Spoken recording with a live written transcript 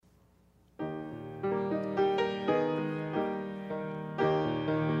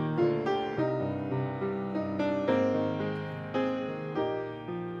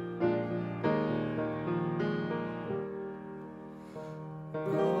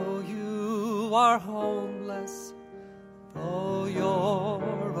you are homeless, though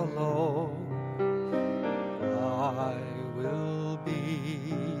you're alone, I will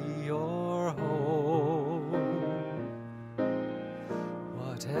be your home.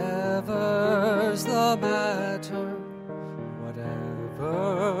 Whatever's the matter,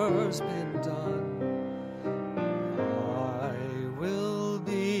 whatever's been done, I will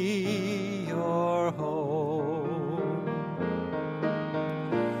be your home.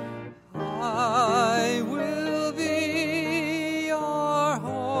 I will be your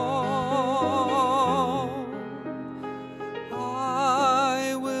home.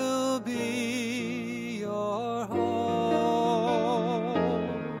 I will be your home.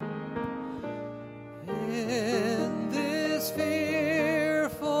 In this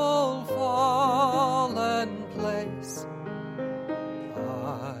fearful fallen place,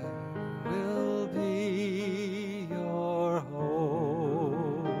 I will be your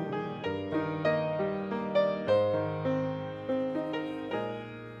home.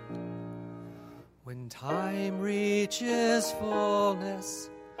 When time reaches fullness,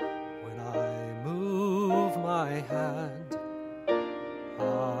 when I move my hand,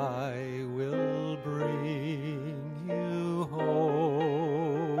 I will bring you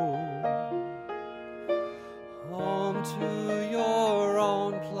home. Home to your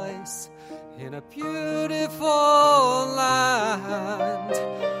own place in a beautiful land.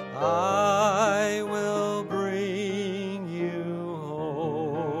 I will bring you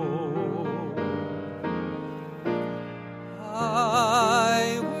home.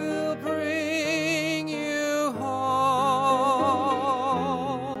 I will bring you home.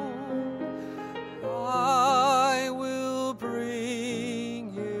 I will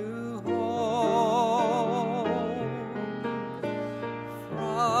bring you home.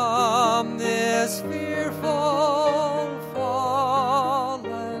 From this fearful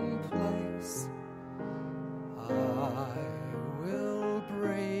fallen place, I will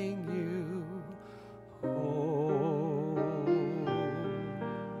bring you home.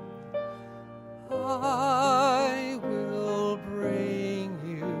 I will bring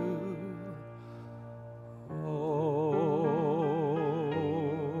you home.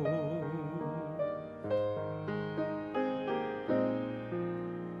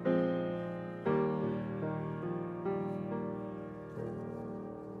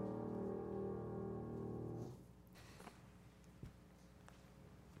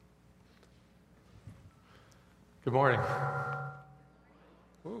 Good morning.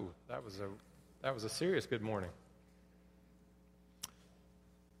 Ooh, that was a serious good morning.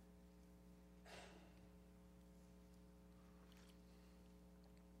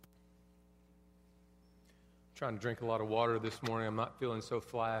 Trying to drink a lot of water this morning. I'm not feeling so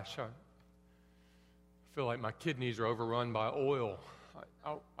flash. I feel like my kidneys are overrun by oil.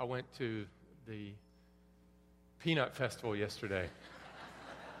 I went to the Peanut Festival yesterday.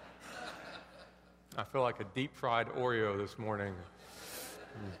 I feel like a deep-fried Oreo this morning.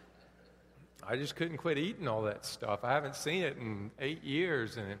 I just couldn't quit eating all that stuff. I haven't seen it in 8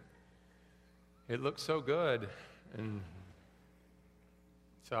 years, and it looks so good. And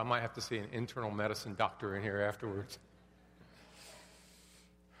so I might have to see an internal medicine doctor in here afterwards.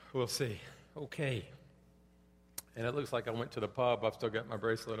 We'll see. Okay. And it looks like I went to the pub. I've still got my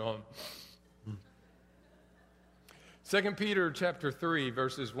bracelet on. 2 Peter chapter 3,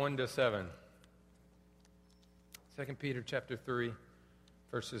 verses 1 to 7. 2 Peter chapter 3,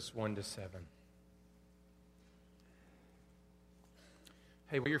 verses 1 to 7.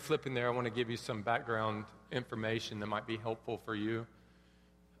 Hey, while you're flipping there, I want to give you some background information that might be helpful for you.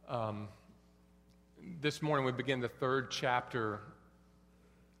 This morning we begin the 3rd chapter,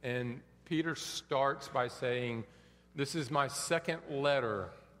 and Peter starts by saying, this is my second letter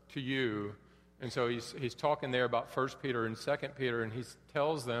to you. And so he's talking there about 1 Peter and 2 Peter, and he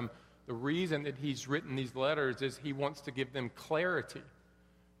tells them the reason that he's written these letters is he wants to give them clarity.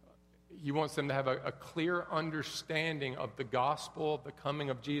 He wants them to have a clear understanding of the gospel, of the coming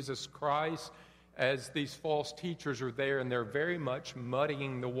of Jesus Christ, as these false teachers are there, and they're very much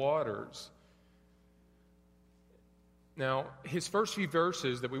muddying the waters. Now, his first few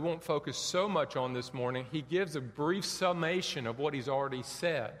verses that we won't focus so much on this morning, he gives a brief summation of what he's already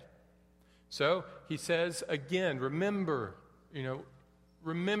said. So he says, again, remember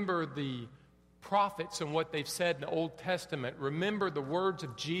the prophets and what they've said in the Old Testament. Remember the words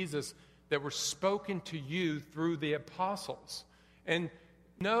of Jesus that were spoken to you through the apostles. And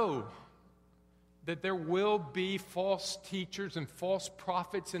know that there will be false teachers and false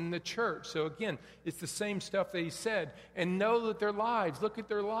prophets in the church. So again, it's the same stuff that he said. And know that their lives, look at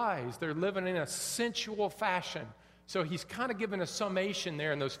their lives. They're living in a sensual fashion. So he's kind of given a summation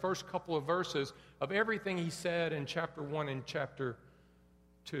there in those first couple of verses of everything he said in chapter 1 and chapter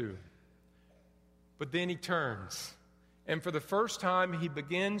 2. But then he turns, and for the first time, he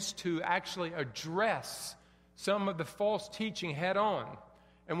begins to actually address some of the false teaching head on.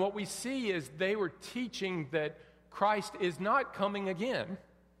 And what we see is they were teaching that Christ is not coming again,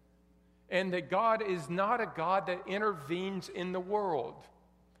 and that God is not a God that intervenes in the world.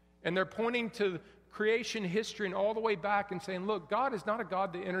 And they're pointing to creation history and all the way back and saying, look, God is not a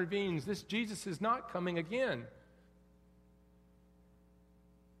God that intervenes. This Jesus is not coming again.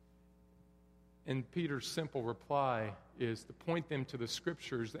 And Peter's simple reply is to point them to the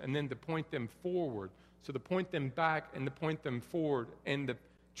Scriptures and then to point them forward. So to point them back and to point them forward. And the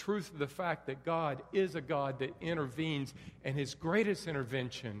truth of the fact that God is a God that intervenes, and his greatest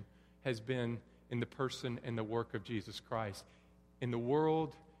intervention has been in the person and the work of Jesus Christ in the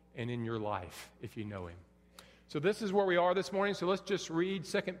world and in your life, if you know him. So this is where we are this morning. So let's just read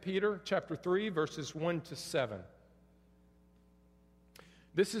 2 Peter chapter 3, verses 1 to 7.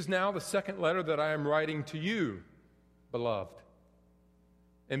 This is now the second letter that I am writing to you, beloved.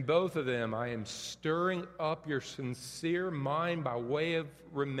 In both of them I am stirring up your sincere mind by way of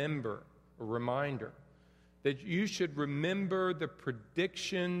reminder, that you should remember the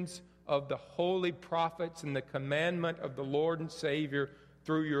predictions of the holy prophets and the commandment of the Lord and Savior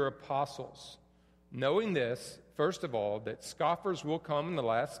through your apostles. Knowing this, first of all, that scoffers will come in the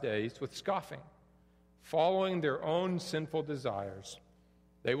last days with scoffing, following their own sinful desires.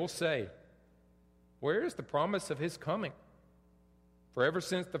 They will say, where is the promise of his coming? For ever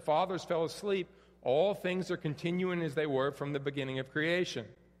since the fathers fell asleep, all things are continuing as they were from the beginning of creation.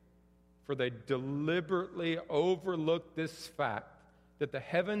 For they deliberately overlooked this fact, that the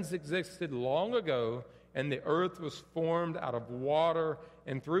heavens existed long ago, and the earth was formed out of water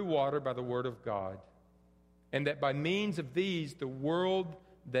and through water by the word of God. And that by means of these, the world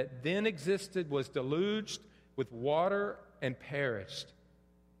that then existed was deluged with water and perished.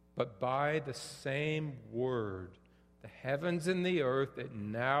 But by the same word, the heavens and the earth that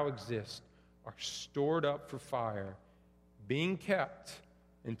now exist are stored up for fire, being kept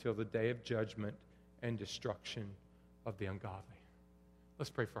until the day of judgment and destruction of the ungodly. Let's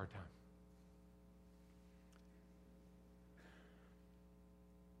pray for our time.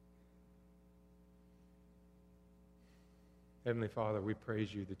 Heavenly Father, we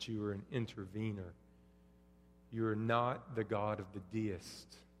praise you that you are an intervener. You are not the God of the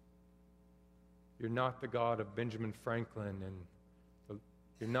deist. You're not the God of Benjamin Franklin, and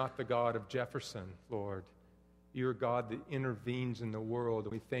you're not the God of Jefferson, Lord. You're a God that intervenes in the world.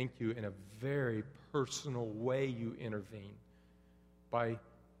 And we thank you in a very personal way you intervene by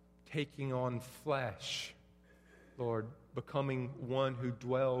taking on flesh, Lord, becoming one who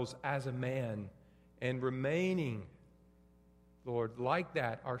dwells as a man and remaining, Lord, like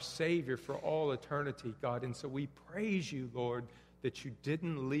that, our Savior for all eternity, God. And so we praise you, Lord, that you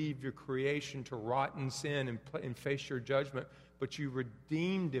didn't leave your creation to rot in sin and face your judgment, but you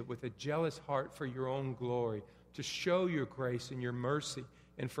redeemed it with a jealous heart for your own glory, to show your grace and your mercy,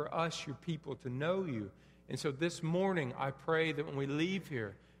 and for us, your people, to know you. And so this morning, I pray that when we leave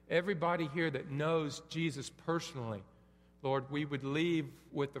here, everybody here that knows Jesus personally, Lord, we would leave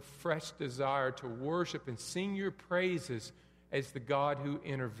with a fresh desire to worship and sing your praises as the God who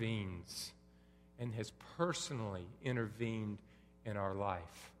intervenes and has personally intervened in our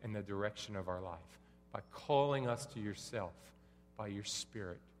life, in the direction of our life, by calling us to yourself, by your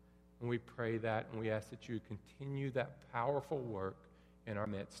Spirit. And we pray that, and we ask that you continue that powerful work in our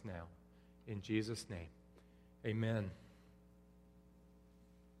midst now. In Jesus' name, amen.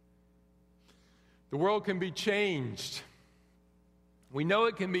 The world can be changed. We know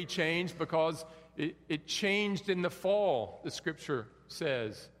it can be changed because it changed in the fall, the Scripture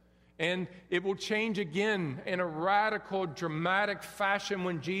says. And it will change again in a radical, dramatic fashion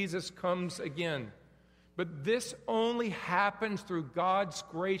when Jesus comes again. But this only happens through God's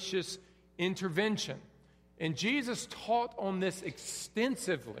gracious intervention. And Jesus taught on this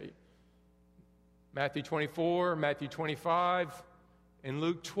extensively. Matthew 24, Matthew 25, and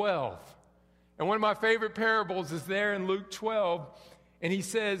Luke 12. And one of my favorite parables is there in Luke 12. And he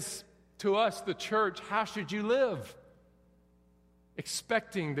says to us, the church, how should you live?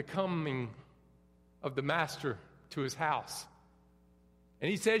 Expecting the coming of the master to his house.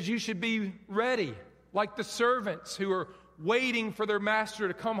 And he says you should be ready, like the servants who are waiting for their master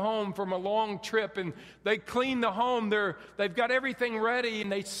to come home from a long trip, and they clean the home, they've got everything ready,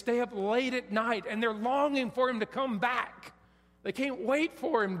 and they stay up late at night, and they're longing for him to come back. They can't wait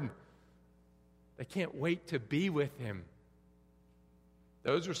for him. They can't wait to be with him.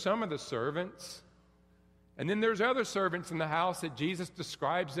 Those are some of the servants. And then there's other servants in the house that Jesus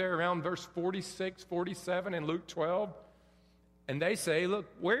describes there around verse 46, 47 in Luke 12. And they say, look,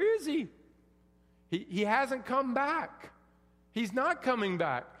 where is he? He hasn't come back. He's not coming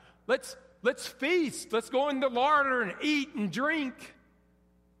back. Let's feast. Let's go in the larder and eat and drink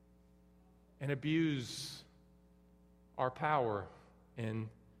and abuse our power and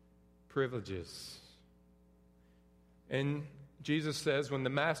privileges. And Jesus says when the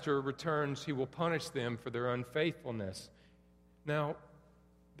master returns, he will punish them for their unfaithfulness. Now,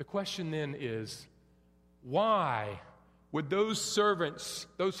 the question then is, why would those servants,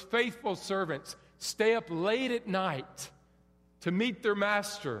 those faithful servants, stay up late at night to meet their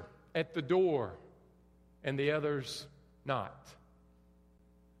master at the door and the others not?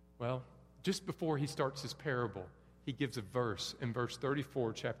 Well, just before he starts his parable, he gives a verse in verse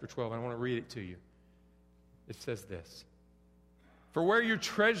 34, chapter 12. I want to read it to you. It says this: "For where your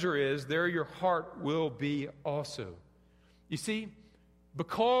treasure is, there your heart will be also." You see,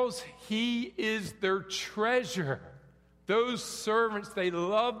 because he is their treasure, those servants, they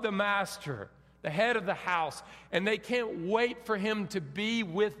love the master, the head of the house, and they can't wait for him to be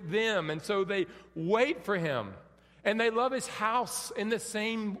with them. And so they wait for him. And they love his house in the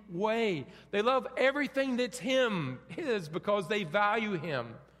same way. They love everything that's his, because they value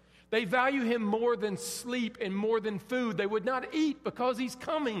him. They value him more than sleep and more than food. They would not eat because he's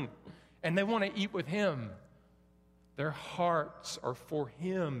coming, and they want to eat with him. Their hearts are for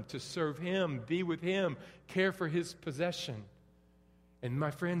him, to serve him, be with him, care for his possession. And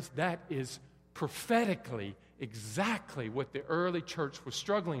my friends, that is prophetically exactly what the early church was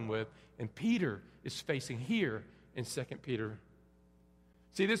struggling with, and Peter is facing here in 2 Peter.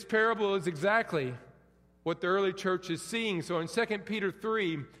 See, this parable is exactly what the early church is seeing. So in 2 Peter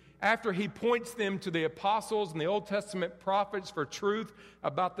 3, after he points them to the apostles and the Old Testament prophets for truth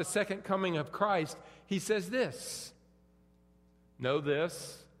about the second coming of Christ, he says this: "Know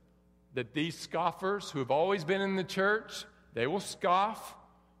this, that these scoffers who have always been in the church, they will scoff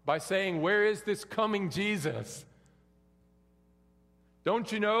by saying, 'Where is this coming Jesus?'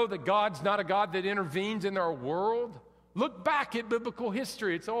 Don't you know that God's not a God that intervenes in our world? Look back at biblical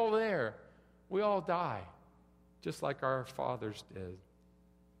history. It's all there. We all die, just like our fathers did."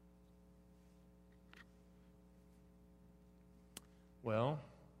 Well,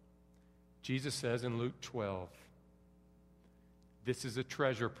 Jesus says in Luke 12, this is a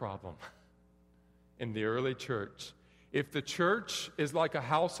treasure problem in the early church. If the church is like a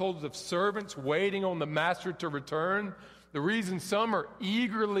household of servants waiting on the master to return, the reason some are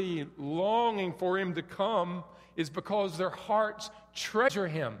eagerly longing for him to come is because their hearts treasure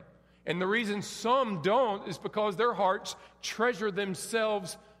him. And the reason some don't is because their hearts treasure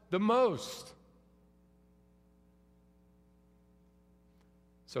themselves the most.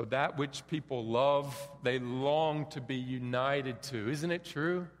 So that which people love, they long to be united to. Isn't it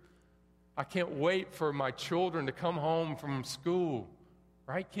true? I can't wait for my children to come home from school.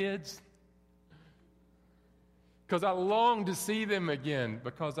 Right, kids? Because I long to see them again,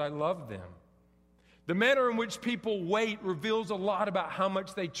 because I love them. The manner in which people wait reveals a lot about how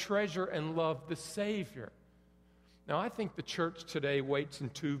much they treasure and love the Savior. Now, I think the church today waits in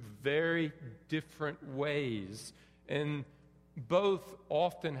two very different ways, and both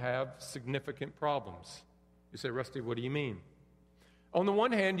often have significant problems. You say, "Rusty, what do you mean?" On the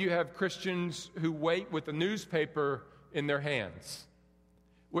one hand, you have Christians who wait with a newspaper in their hands,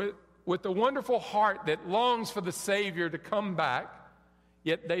 with a wonderful heart that longs for the Savior to come back,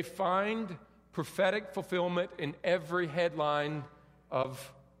 yet they find prophetic fulfillment in every headline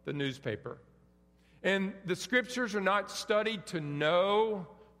of the newspaper. And the Scriptures are not studied to know,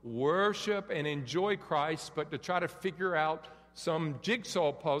 worship, and enjoy Christ, but to try to figure out some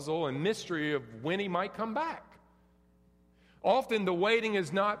jigsaw puzzle and mystery of when he might come back. Often the waiting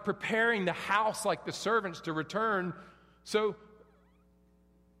is not preparing the house like the servants to return, so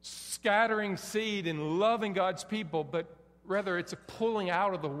scattering seed and loving God's people, but rather it's a pulling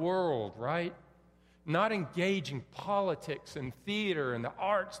out of the world, right? Not engaging politics and theater and the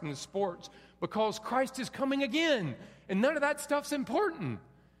arts and the sports, because Christ is coming again, and none of that stuff's important.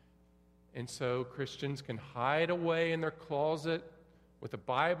 And so Christians can hide away in their closet with a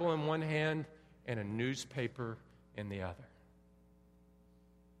Bible in one hand and a newspaper in the other.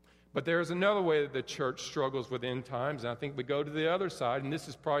 But there's another way that the church struggles with end times, and I think we go to the other side, and this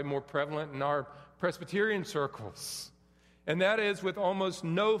is probably more prevalent in our Presbyterian circles. And that is with almost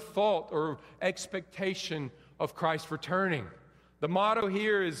no thought or expectation of Christ returning. The motto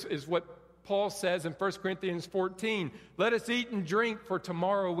here is what Paul says in 1 Corinthians 14, "Let us eat and drink, for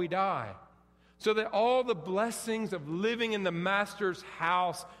tomorrow we die." So that all the blessings of living in the Master's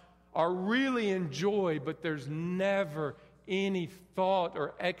house are really enjoyed, but there's never any thought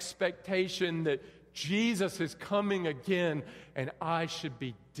or expectation that Jesus is coming again, and I should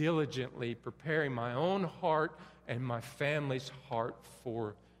be diligently preparing my own heart and my family's heart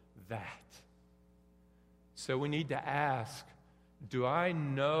for that. So we need to ask, do I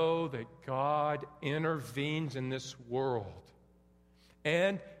know that God intervenes in this world?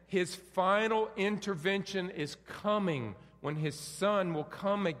 And his final intervention is coming when his Son will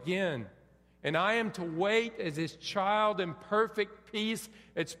come again. And I am to wait as his child in perfect peace.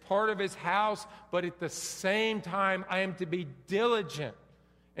 It's part of his house, but at the same time, I am to be diligent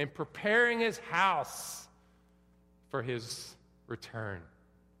in preparing his house for his return.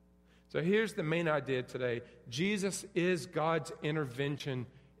 So here's the main idea today. Jesus is God's intervention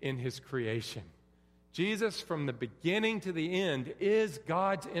in his creation. Jesus, from the beginning to the end, is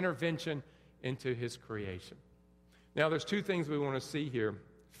God's intervention into his creation. Now, there's two things we want to see here.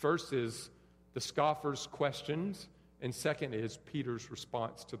 First is the scoffers' questions, and second is Peter's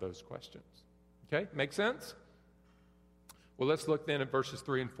response to those questions. Okay, make sense? Well, let's look then at verses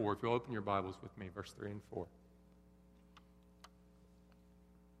 3 and 4. If you'll open your Bibles with me, verse 3 and 4.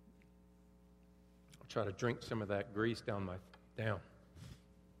 I'll try to drink some of that grease down.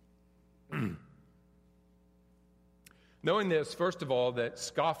 Knowing this, first of all, that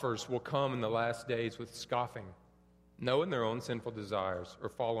scoffers will come in the last days with scoffing, knowing their own sinful desires, or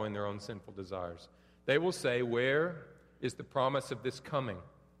following their own sinful desires. They will say, where is the promise of this coming?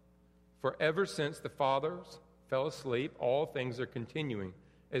 For ever since the fathers fell asleep, all things are continuing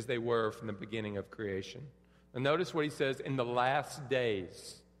as they were from the beginning of creation. And notice what he says, in the last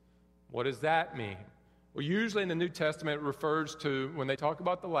days. What does that mean? Well, usually in the New Testament it refers to, when they talk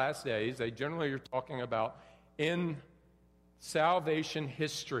about the last days, they generally are talking about in salvation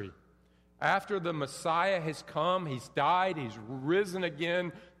history. After the Messiah has come, he's died, he's risen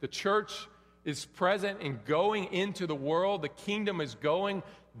again, the church is present and going into the world, the kingdom is going.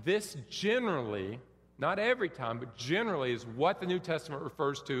 This generally, not every time, but generally is what the New Testament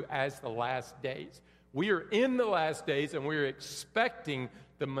refers to as the last days. We are in the last days and we are expecting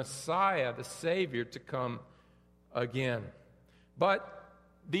the Messiah, the Savior, to come again. But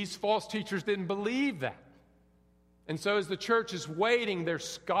these false teachers didn't believe that. And so as the church is waiting, they're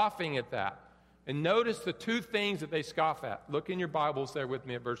scoffing at that. And notice the two things that they scoff at. Look in your Bibles there with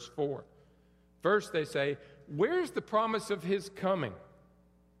me at verse 4. First, they say, where's the promise of his coming?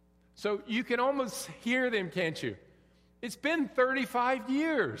 So you can almost hear them, can't you? It's been 35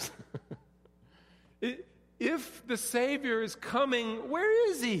 years. If the Savior is coming, where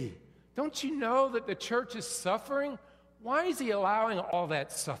is he? Don't you know that the church is suffering? Why is he allowing all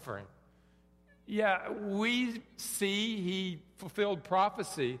that suffering? Yeah, we see he fulfilled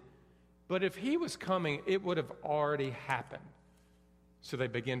prophecy, but if he was coming, it would have already happened. So they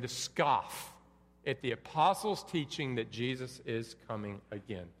begin to scoff at the apostles' teaching that Jesus is coming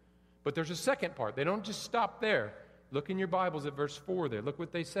again. But there's a second part. They don't just stop there. Look in your Bibles at verse 4 there. Look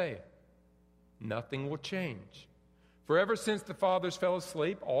what they say. Nothing will change. For ever since the fathers fell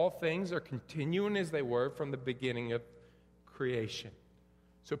asleep, all things are continuing as they were from the beginning of creation.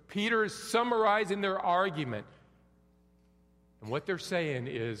 So Peter is summarizing their argument. And what they're saying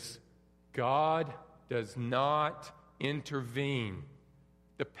is, God does not intervene.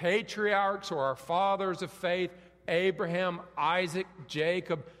 The patriarchs, or our fathers of faith, Abraham, Isaac,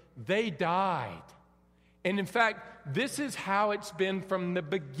 Jacob, they died. And in fact, this is how it's been from the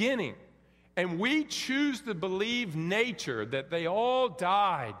beginning. And we choose to believe nature, that they all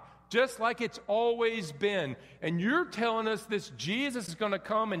died, just like it's always been. And you're telling us this Jesus is going to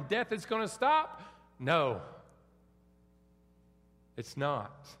come and death is going to stop? No. It's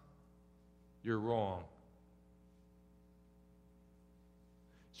not. You're wrong.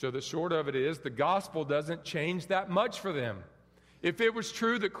 So the short of it is, the gospel doesn't change that much for them. If it was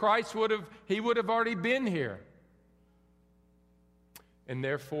true that Christ would have already been here. And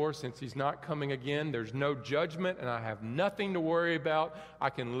therefore, since he's not coming again, there's no judgment and I have nothing to worry about. I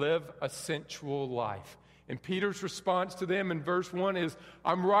can live a sensual life. And Peter's response to them in verse 1 is,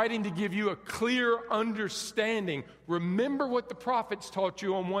 I'm writing to give you a clear understanding. Remember what the prophets taught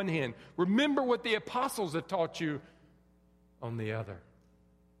you on one hand. Remember what the apostles have taught you on the other.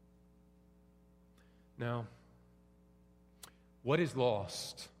 Now, what is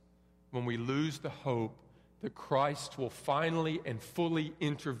lost when we lose the hope that Christ will finally and fully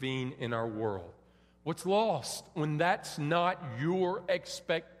intervene in our world? What's lost when that's not your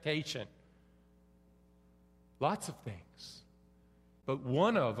expectation? Lots of things. But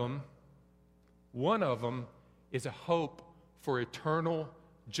one of them is a hope for eternal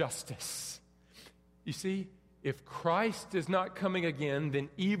justice. You see, If Christ is not coming again, then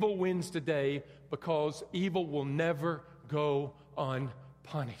evil wins today, because evil will never go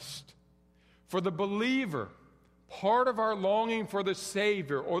unpunished. For the believer, part of our longing for the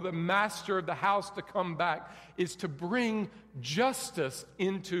Savior or the master of the house to come back is to bring justice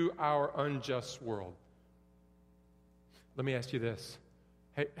into our unjust world. Let me ask you this.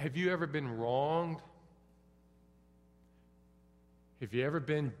 Have you ever been wronged? Have you ever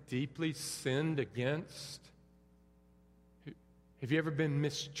been deeply sinned against? Have you ever been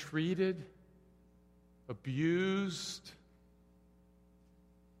mistreated, abused?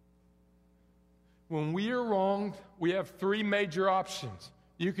 When we are wronged, we have three major options.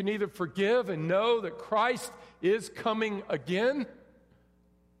 You can either forgive and know that Christ is coming again.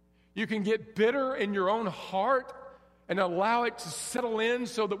 You can get bitter in your own heart and allow it to settle in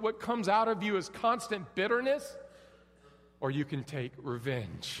so that what comes out of you is constant bitterness. Or you can take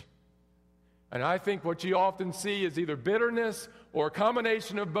revenge. And I think what you often see is either bitterness or a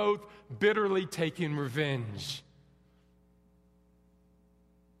combination of both, bitterly taking revenge.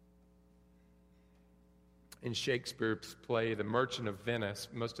 In Shakespeare's play, The Merchant of Venice,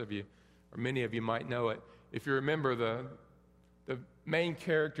 most of you, or many of you might know it. If you remember, the main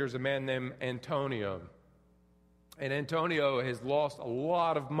character is a man named Antonio. And Antonio has lost a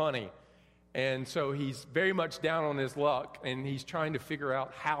lot of money. And so he's very much down on his luck, and he's trying to figure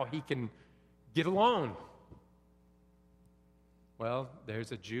out how he can get a loan. Well,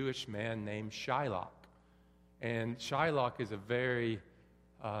 there's a Jewish man named Shylock. And Shylock is a very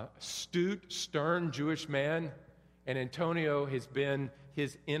astute, stern Jewish man, and Antonio has been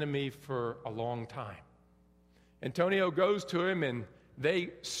his enemy for a long time. Antonio goes to him, and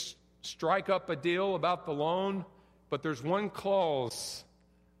they strike up a deal about the loan, but there's one clause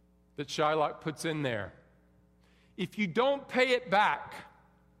that Shylock puts in there. If you don't pay it back,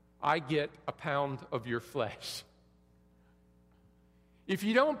 I get a pound of your flesh. If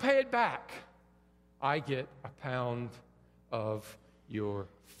you don't pay it back, I get a pound of your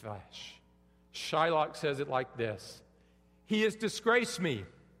flesh. Shylock says it like this: He has disgraced me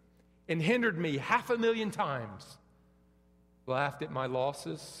and hindered me 500,000 times, laughed at my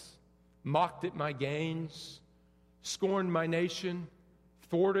losses, mocked at my gains, scorned my nation,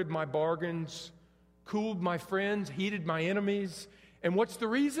 thwarted my bargains, cooled my friends, heated my enemies. And what's the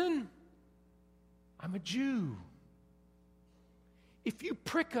reason? I'm a Jew. If you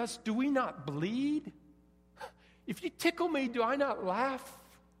prick us, do we not bleed? If you tickle me, do I not laugh?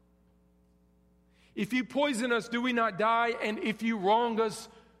 If you poison us, do we not die? And if you wrong us,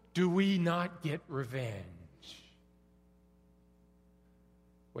 do we not get revenge?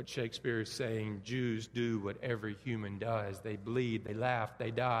 What Shakespeare is saying, Jews do what every human does. They bleed, they laugh,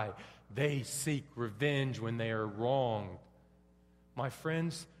 they die. They seek revenge when they are wronged. My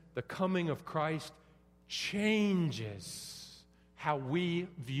friends, the coming of Christ changes how we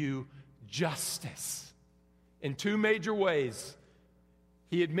view justice in two major ways.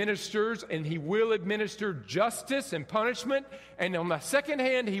 He administers and he will administer justice and punishment, and on the second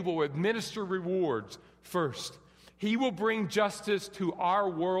hand, he will administer rewards. First, he will bring justice to our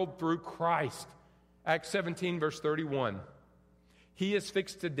world through Christ. Acts 17, verse 31. He has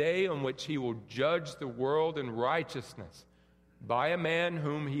fixed a day on which he will judge the world in righteousness by a man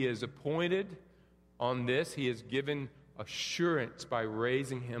whom he has appointed. On this he has given assurance by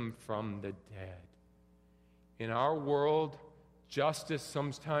raising him from the dead. In our world, justice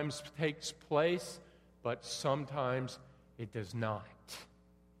sometimes takes place, but sometimes it does not.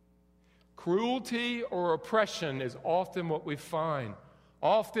 Cruelty or oppression is often what we find.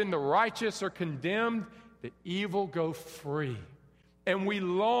 Often the righteous are condemned, the evil go free. And we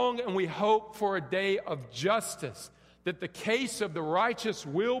long and we hope for a day of justice, that the case of the righteous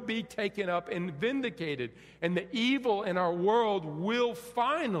will be taken up and vindicated, and the evil in our world will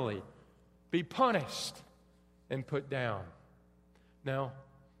finally be punished and put down. Now,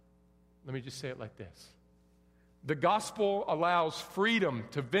 let me just say it like this. The gospel allows freedom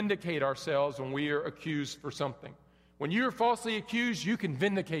to vindicate ourselves when we are accused for something. When you are falsely accused, you can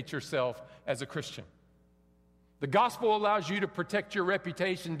vindicate yourself as a Christian. The gospel allows you to protect your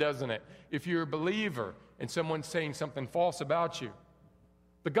reputation, doesn't it? If you're a believer and someone's saying something false about you.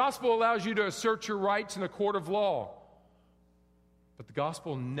 The gospel allows you to assert your rights in a court of law. But the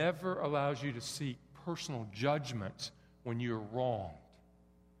gospel never allows you to seek personal judgments when you're wronged,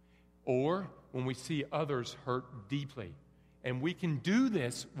 or when we see others hurt deeply. And we can do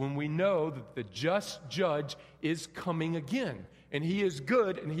this when we know that the just judge is coming again, and he is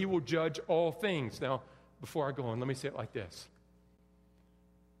good, and he will judge all things. Now, before I go on, let me say it like this.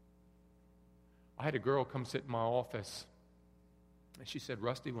 I had a girl come sit in my office, and she said,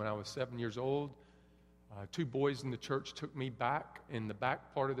 Rusty, when I was 7 years old, Two boys in the church took me back in the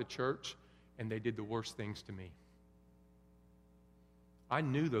back part of the church, and they did the worst things to me. I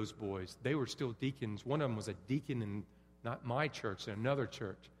knew those boys. They were still deacons. One of them was a deacon in not my church, in another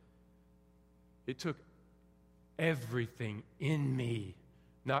church. It took everything in me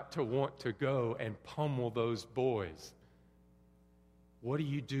not to want to go and pummel those boys. What do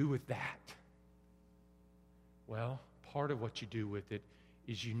you do with that? Well, part of what you do with it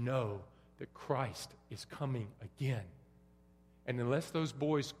is you know that Christ is coming again. And unless those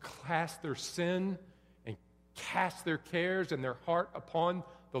boys cast their sin and cast their cares and their heart upon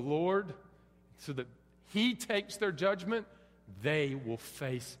the Lord so that He takes their judgment, they will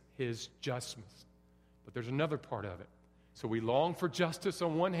face His justice. But there's another part of it. So we long for justice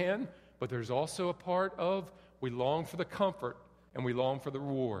on one hand, but there's also a part of we long for the comfort and we long for the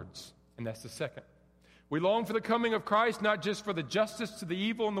rewards. And that's the second. We long for the coming of Christ, not just for the justice to the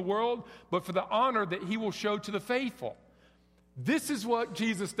evil in the world, but for the honor that He will show to the faithful. This is what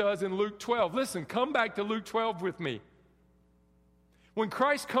Jesus does in Luke 12. Listen, come back to Luke 12 with me. When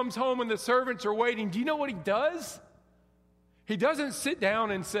Christ comes home and the servants are waiting, do you know what He does? He doesn't sit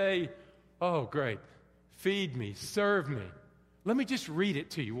down and say, oh, great, feed me, serve me. Let me just read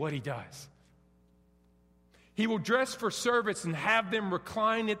it to you, what He does. He will dress for servants and have them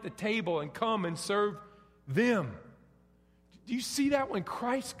recline at the table and come and serve them. Do you see that when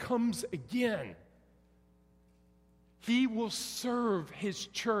Christ comes again? He will serve His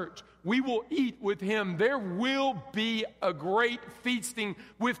church. We will eat with Him. There will be a great feasting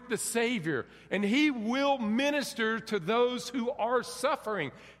with the Savior. And He will minister to those who are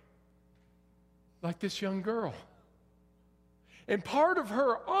suffering. Like this young girl. And part of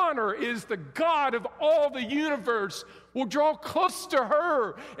her honor is the God of all the universe will draw close to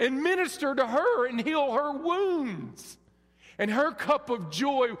her and minister to her and heal her wounds. And her cup of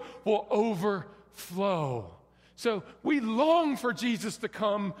joy will overflow. So we long for Jesus to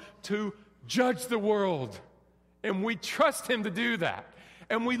come to judge the world. And we trust Him to do that.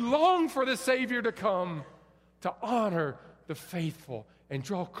 And we long for the Savior to come to honor the faithful and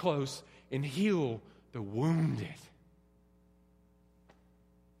draw close and heal the wounded.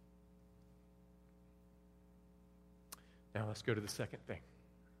 Now let's go to the second thing.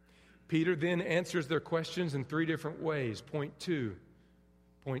 Peter then answers their questions in three different ways. Point two,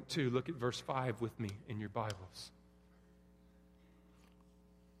 look at verse 5 with me in your Bibles.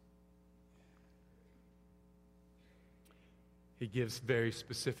 He gives very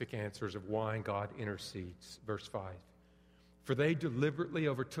specific answers of why God intercedes. Verse 5. For they deliberately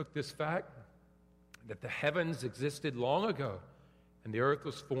overtook this fact that the heavens existed long ago, and the earth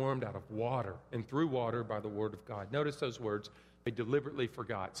was formed out of water and through water by the word of God. Notice those words. They deliberately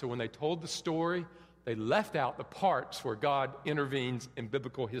forgot. So when they told the story, they left out the parts where God intervenes in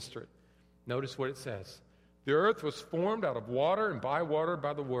biblical history. Notice what it says. The earth was formed out of water and by water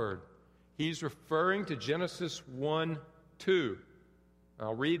by the word. He's referring to Genesis 1:2.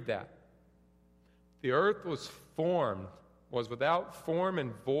 I'll read that. The earth was formed, was without form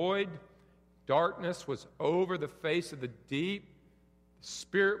and void. Darkness was over the face of the deep. The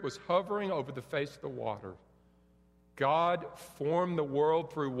Spirit was hovering over the face of the water. God formed the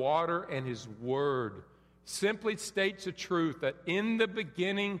world through water, and His Word simply states the truth that in the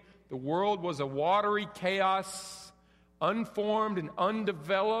beginning, the world was a watery chaos, unformed and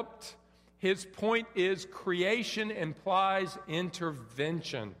undeveloped. His point is creation implies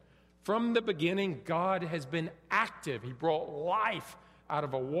intervention. From the beginning, God has been active. He brought life out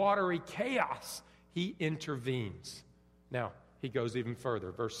of a watery chaos. He intervenes. Now, he goes even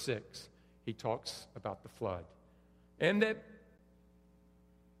further. Verse 6, he talks about the flood. And that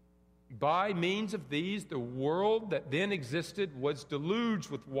by means of these, the world that then existed was deluged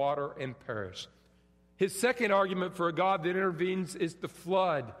with water and perished. His second argument for a God that intervenes is the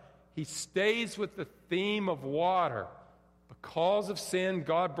flood. He stays with the theme of water. Because of sin,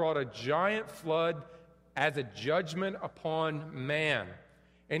 God brought a giant flood as a judgment upon man.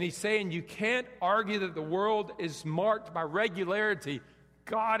 And he's saying you can't argue that the world is marked by regularity.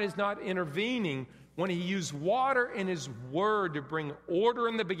 God is not intervening when He used water in His Word to bring order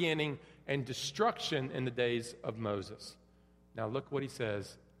in the beginning and destruction in the days of Moses. Now look what he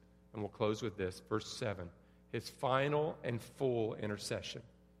says, and we'll close with this. Verse 7, His final and full intercession.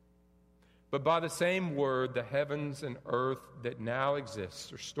 But by the same word, the heavens and earth that now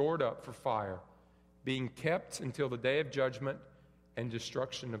exists are stored up for fire, being kept until the day of judgment and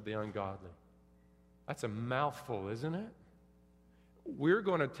destruction of the ungodly. That's a mouthful, isn't it? We're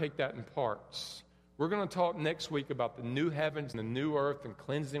going to take that in parts. We're going to talk next week about the new heavens and the new earth and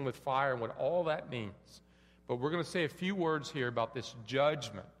cleansing with fire and what all that means. But we're going to say a few words here about this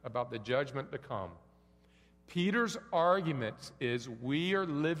judgment, about the judgment to come. Peter's argument is we are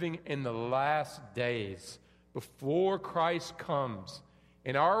living in the last days before Christ comes,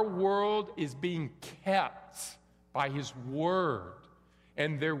 and our world is being kept by his word,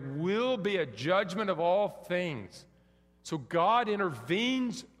 and there will be a judgment of all things. So God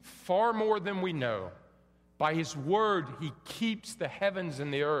intervenes far more than we know. By his word, he keeps the heavens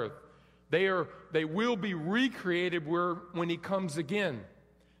and the earth. They will be recreated when he comes again.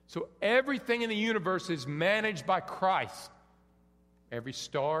 So everything in the universe is managed by Christ. Every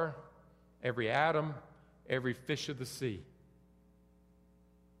star, every atom, every fish of the sea.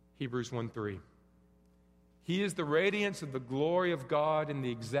 Hebrews 1:3. He is the radiance of the glory of God and the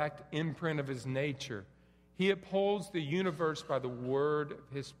exact imprint of his nature. He upholds the universe by the word of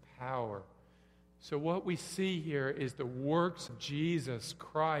his power. So what we see here is the works of Jesus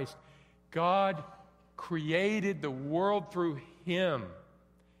Christ. God created the world through him.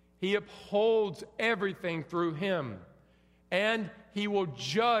 He upholds everything through him. And he will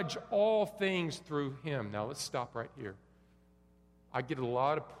judge all things through him. Now let's stop right here. I get a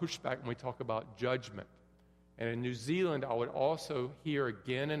lot of pushback when we talk about judgment. And in New Zealand, I would also hear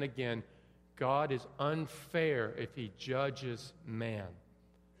again and again, God is unfair if he judges man.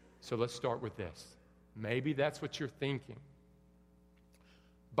 So let's start with this. Maybe that's what you're thinking.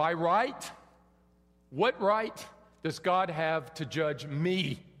 By right, what right does God have to judge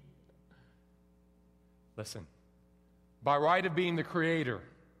me? Listen, by right of being the creator,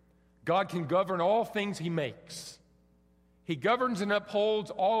 God can govern all things he makes. He governs and upholds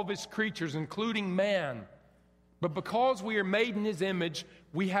all of his creatures, including man. But because we are made in his image,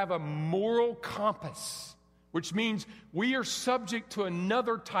 we have a moral compass, which means we are subject to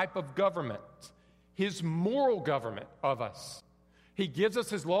another type of government, his moral government of us. He gives us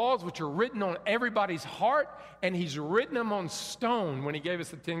his laws, which are written on everybody's heart, and he's written them on stone when he gave us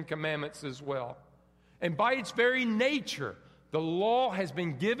the Ten Commandments as well. And by its very nature, the law has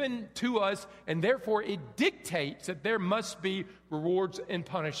been given to us, and therefore it dictates that there must be rewards and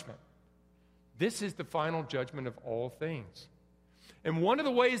punishment. This is the final judgment of all things. And one of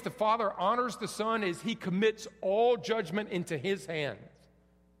the ways the Father honors the Son is he commits all judgment into his hands.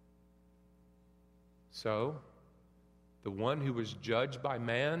 So, the one who was judged by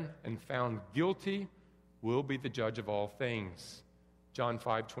man and found guilty will be the judge of all things. John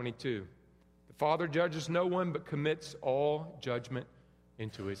 5:22. The Father judges no one but commits all judgment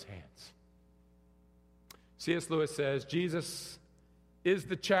into his hands. C.S. Lewis says, Jesus is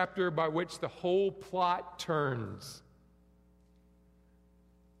the chapter by which the whole plot turns.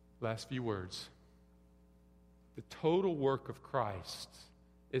 Last few words. The total work of Christ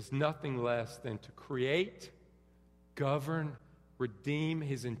is nothing less than to create, govern, redeem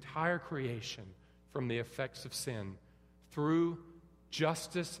his entire creation from the effects of sin through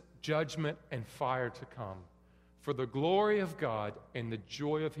justice, judgment, and fire to come. For the glory of God and the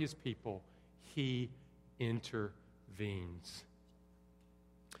joy of his people, he intervenes.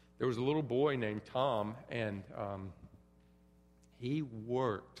 There was a little boy named Tom, and he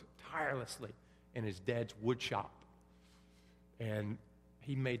worked tirelessly in his dad's wood shop. And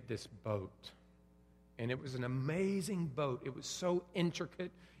he made this boat. And it was an amazing boat. It was so intricate.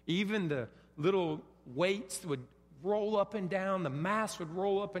 Even the little weights would roll up and down. The mast would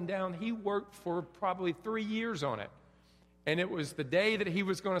roll up and down. He worked for probably 3 years on it. And it was the day that he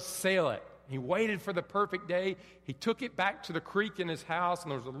was going to sail it. He waited for the perfect day. He took it back to the creek in his house,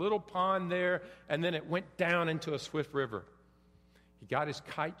 and there was a little pond there, and then it went down into a swift river. He got his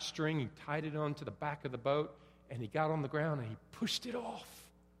kite string, he tied it onto the back of the boat, and he got on the ground and he pushed it off.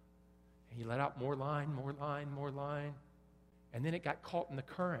 And he let out more line, more line, more line. And then it got caught in the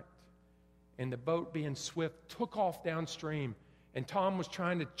current. And the boat, being swift, took off downstream. And Tom was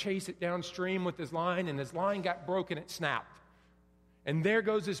trying to chase it downstream with his line, and his line got broken, it snapped. And there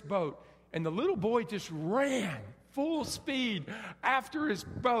goes this boat. And the little boy just ran full speed after his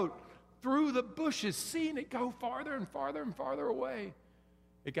boat through the bushes, seeing it go farther and farther and farther away.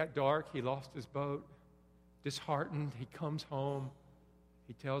 It got dark. He lost his boat. Disheartened, he comes home.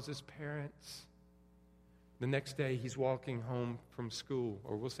 He tells his parents. The next day, he's walking home from school,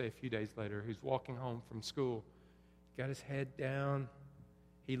 or we'll say a few days later, he's walking home from school. Got his head down.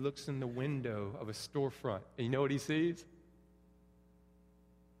 He looks in the window of a storefront. And you know what he sees?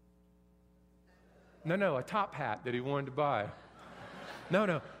 No, a top hat that he wanted to buy.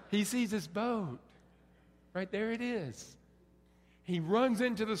 No, he sees his boat. Right there it is. He runs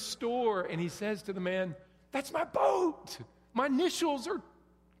into the store and he says to the man, "That's my boat. My initials are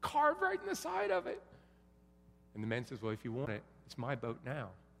carved right in the side of it." And the man says, "Well, if you want it, it's my boat now,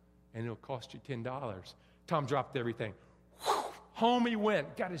 and it'll cost you $10. Tom dropped everything. Home he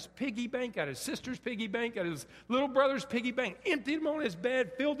went, got his piggy bank, got his sister's piggy bank, got his little brother's piggy bank, emptied him on his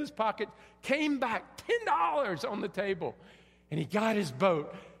bed, filled his pocket, came back, $10 on the table. And he got his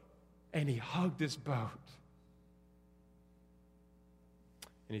boat, and he hugged his boat.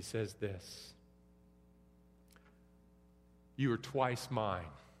 And he says this, "You are twice mine.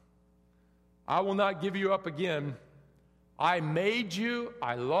 I will not give you up again. I made you,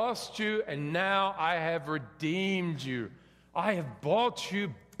 I lost you, and now I have redeemed you. I have bought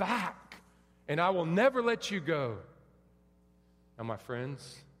you back, and I will never let you go." Now, my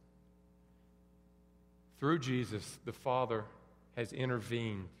friends, through Jesus, the Father has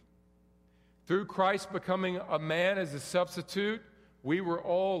intervened. Through Christ becoming a man as a substitute, we were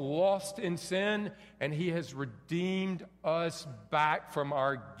all lost in sin, and he has redeemed us back from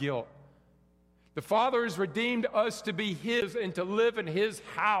our guilt. The Father has redeemed us to be his and to live in his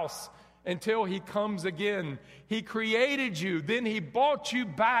house until he comes again. He created you, then he bought you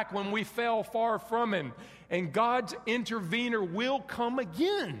back when we fell far from him. And God's intervener will come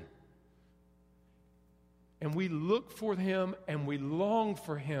again. And we look for him and we long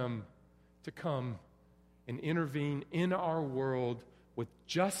for him to come and intervene in our world with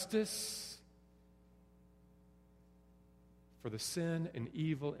justice for the sin and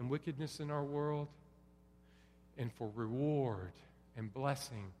evil and wickedness in our world, and for reward and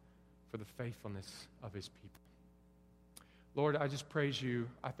blessing for the faithfulness of his people. Lord, I just praise you.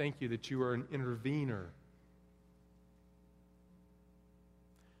 I thank you that you are an intervener.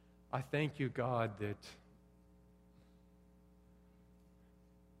 I thank you, God, that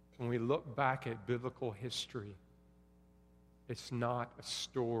when we look back at biblical history, it's not a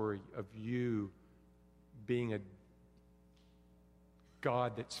story of you being a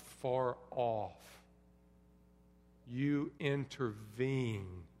God that's far off. You intervene.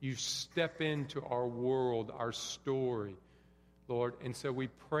 You step into our world, our story, Lord. And so we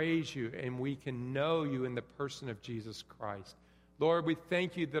praise you, and we can know you in the person of Jesus Christ. Lord, we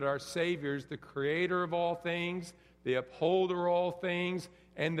thank you that our Savior is the creator of all things, the upholder of all things,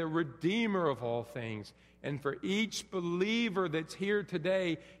 and the redeemer of all things. And for each believer that's here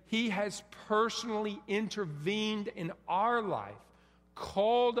today, he has personally intervened in our life,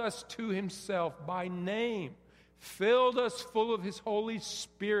 called us to himself by name, filled us full of his Holy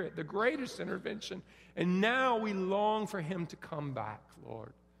Spirit, the greatest intervention. And now we long for him to come back,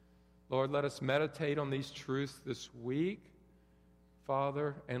 Lord. Lord, let us meditate on these truths this week,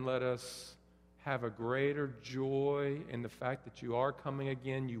 Father, and let us have a greater joy in the fact that you are coming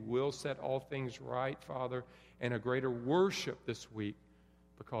again. You will set all things right, Father, and a greater worship this week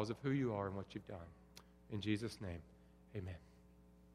because of who you are and what you've done. In Jesus' name, amen.